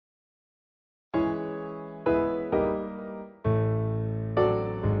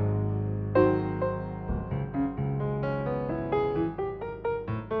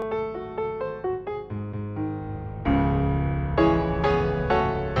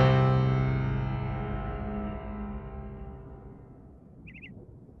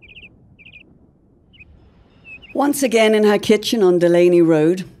Once again in her kitchen on Delaney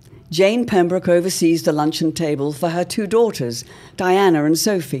Road, Jane Pembroke oversees the luncheon table for her two daughters, Diana and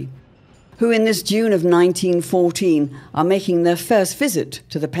Sophie, who in this June of 1914 are making their first visit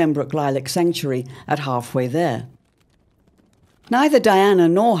to the Pembroke Lilac Sanctuary at Halfway There. Neither Diana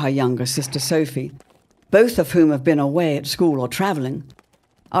nor her younger sister Sophie, both of whom have been away at school or travelling,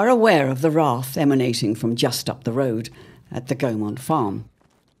 are aware of the wrath emanating from just up the road at the Gaumont farm.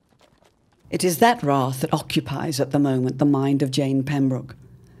 It is that wrath that occupies at the moment the mind of Jane Pembroke,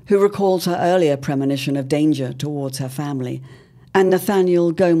 who recalls her earlier premonition of danger towards her family and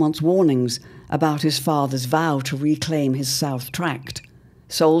Nathaniel Gaumont's warnings about his father's vow to reclaim his South Tract,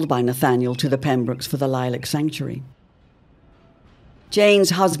 sold by Nathaniel to the Pembrokes for the Lilac Sanctuary. Jane's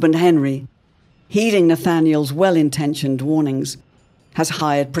husband Henry, heeding Nathaniel's well-intentioned warnings, has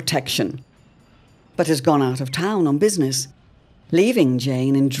hired protection, but has gone out of town on business, leaving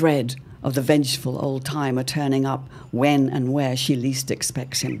Jane in dread of the vengeful old-timer turning up when and where she least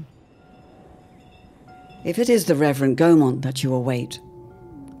expects him. If it is the Reverend Gaumont that you await,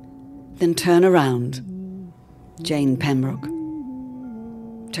 then turn around, Jane Pembroke.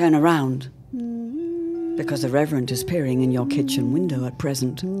 Turn around, because the Reverend is peering in your kitchen window at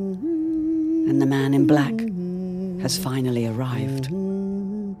present, and the man in black has finally arrived.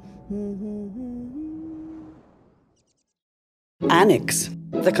 Annex,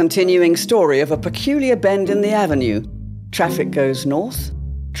 the continuing story of a peculiar bend in the avenue. Traffic goes north,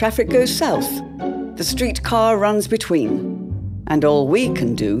 traffic goes south. The streetcar runs between, and all we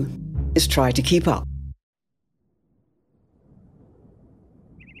can do is try to keep up.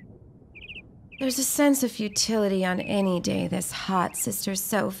 There's a sense of futility on any day this hot, Sister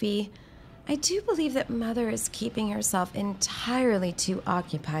Sophie. I do believe that Mother is keeping herself entirely too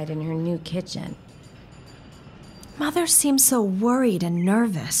occupied in her new kitchen. Mother seems so worried and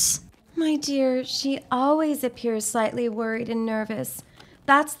nervous. My dear, she always appears slightly worried and nervous.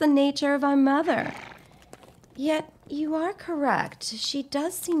 That's the nature of our mother. Yet, you are correct. She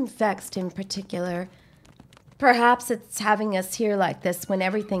does seem vexed in particular. Perhaps it's having us here like this when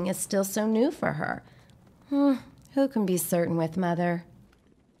everything is still so new for her. Who can be certain with Mother?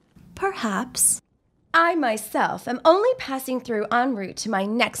 Perhaps. I myself am only passing through en route to my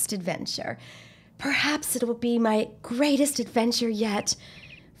next adventure. Perhaps it will be my greatest adventure yet.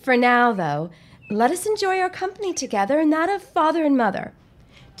 For now, though, let us enjoy our company together and that of Father and Mother.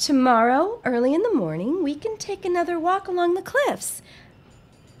 Tomorrow, early in the morning, we can take another walk along the cliffs.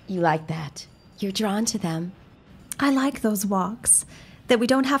 You like that? You're drawn to them. I like those walks, that we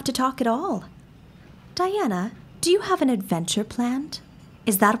don't have to talk at all. Diana, do you have an adventure planned?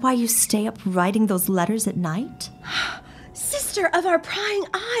 Is that why you stay up writing those letters at night? Sister of our prying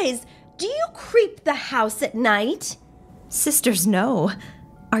eyes, do you creep the house at night? Sisters, no.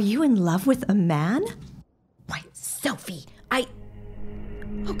 Are you in love with a man? Why, Sophie,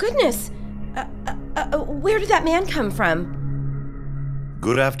 Oh, goodness. Where did that man come from?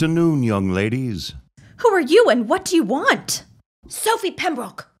 Good afternoon, young ladies. Who are you and what do you want? Sophie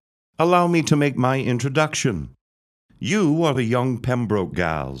Pembroke. Allow me to make my introduction. You are the young Pembroke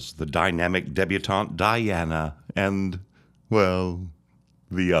gals, the dynamic debutante Diana, and, well,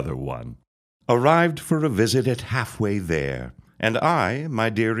 the other one. Arrived for a visit at Halfway There, and I, my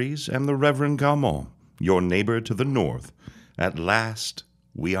dearies, am the Reverend Gaumont, your neighbor to the north. At last,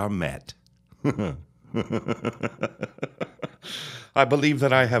 we are met. I believe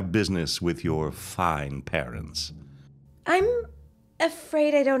that I have business with your fine parents. I'm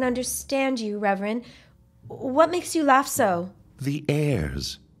afraid I don't understand you, Reverend. What makes you laugh so? The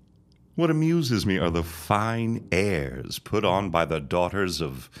airs. What amuses me are the fine airs put on by the daughters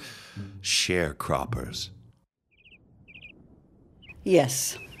of sharecroppers.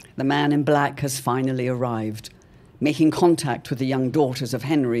 Yes, the man in black has finally arrived, making contact with the young daughters of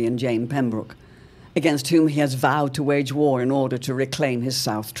Henry and Jane Pembroke, against whom he has vowed to wage war in order to reclaim his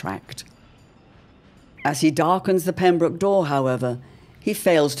South Tract. As he darkens the Pembroke door, however, he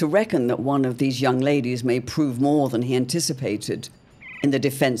fails to reckon that one of these young ladies may prove more than he anticipated in the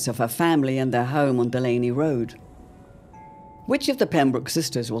defense of her family and their home on Delaney Road. Which of the Pembroke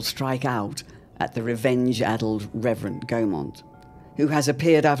sisters will strike out at the revenge-addled Reverend Gaumont, who has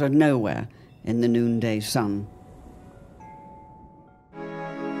appeared out of nowhere in the noonday sun?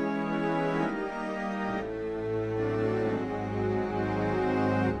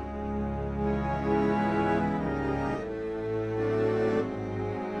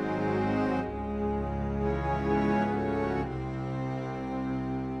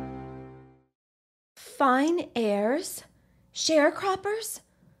 Fine heirs? Sharecroppers?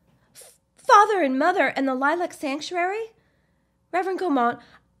 Father and Mother and the Lilac Sanctuary? Reverend Gaumont,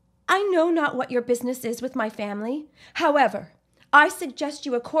 I know not what your business is with my family. However, I suggest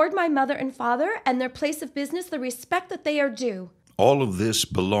you accord my mother and father and their place of business the respect that they are due. All of this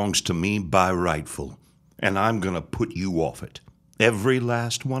belongs to me by rightful, and I'm going to put you off it. Every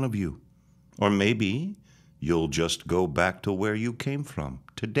last one of you. Or maybe you'll just go back to where you came from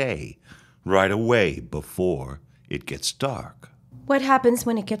today, right away before it gets dark. What happens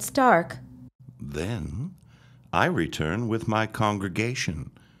when it gets dark? Then I return with my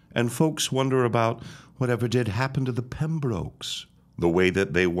congregation, and folks wonder about whatever did happen to the Pembrokes, the way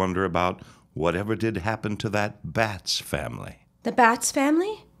that they wonder about whatever did happen to that Batts family. The Batts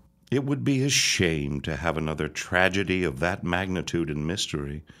family? It would be a shame to have another tragedy of that magnitude and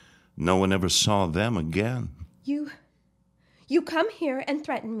mystery. No one ever saw them again. You come here and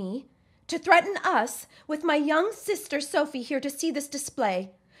threaten me, to threaten us, with my young sister Sophie here to see this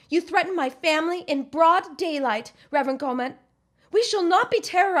display. You threaten my family in broad daylight, Reverend Gaumont. We shall not be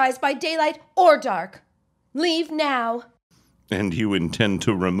terrorized by daylight or dark. Leave now. And you intend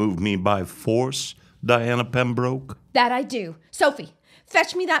to remove me by force, Diana Pembroke? That I do. Sophie,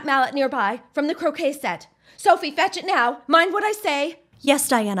 fetch me that mallet nearby from the croquet set. Sophie, fetch it now. Mind what I say. Yes,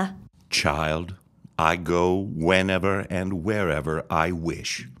 Diana. Child, I go whenever and wherever I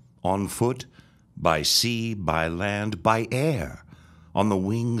wish. On foot, by sea, by land, by air, on the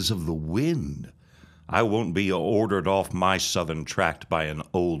wings of the wind. I won't be ordered off my southern tract by an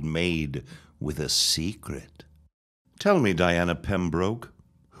old maid with a secret. Tell me, Diana Pembroke,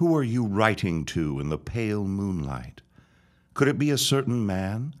 who are you writing to in the pale moonlight? Could it be a certain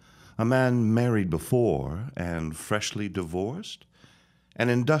man, a man married before and freshly divorced? An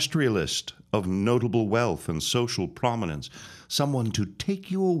industrialist of notable wealth and social prominence, someone to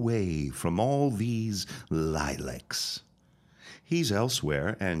take you away from all these lilacs. He's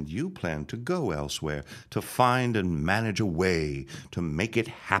elsewhere, and you plan to go elsewhere, to find and manage a way to make it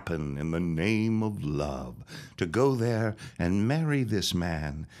happen in the name of love, to go there and marry this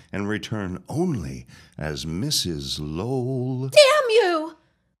man and return only as Mrs. Lowell. Damn you!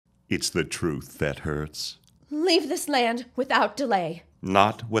 It's the truth that hurts. Leave this land without delay.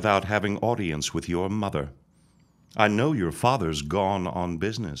 Not without having audience with your mother. I know your father's gone on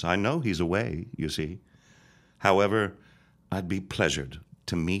business. I know he's away, you see. However, I'd be pleasured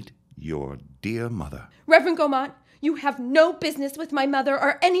to meet your dear mother. Reverend Gaumont, you have no business with my mother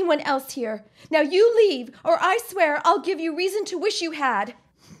or anyone else here. Now you leave, or I swear I'll give you reason to wish you had.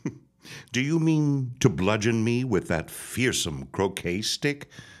 Do you mean to bludgeon me with that fearsome croquet stick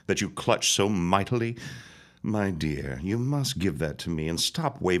that you clutch so mightily? My dear, you must give that to me and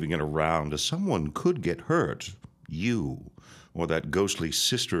stop waving it around, as someone could get hurt. You, or that ghostly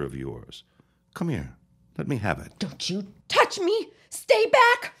sister of yours. Come here. Let me have it. Don't you touch me! Stay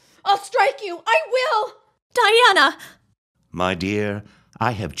back! I'll strike you! I will! Diana! My dear,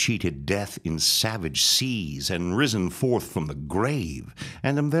 I have cheated death in savage seas and risen forth from the grave,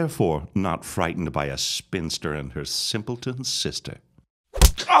 and am therefore not frightened by a spinster and her simpleton sister.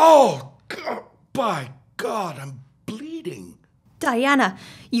 Oh, God, by God, I'm bleeding. Diana,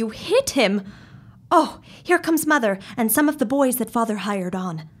 you hit him. Oh, here comes Mother and some of the boys that Father hired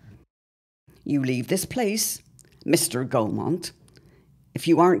on. You leave this place, Mr. Gaumont. If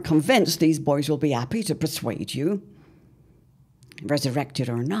you aren't convinced, these boys will be happy to persuade you. Resurrected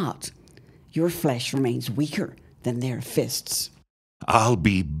or not, your flesh remains weaker than their fists. I'll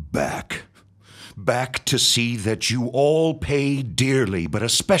be back. Back to see that you all pay dearly, but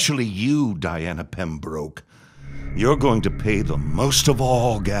especially you, Diana Pembroke. You're going to pay the most of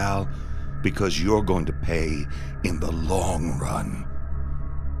all, gal, because you're going to pay in the long run.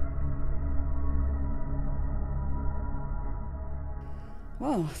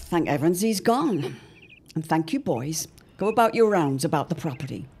 Well, thank heavens he's gone. And thank you, boys. Go about your rounds about the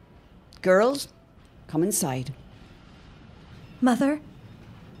property. Girls, come inside. Mother,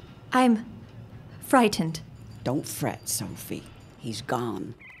 I'm frightened. Don't fret, Sophie. He's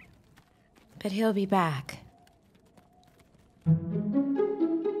gone. But he'll be back.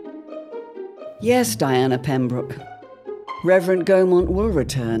 Yes, Diana Pembroke. Reverend Gaumont will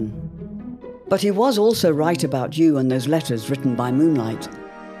return. But he was also right about you and those letters written by moonlight,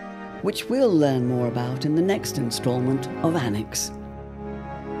 which we'll learn more about in the next installment of Annex.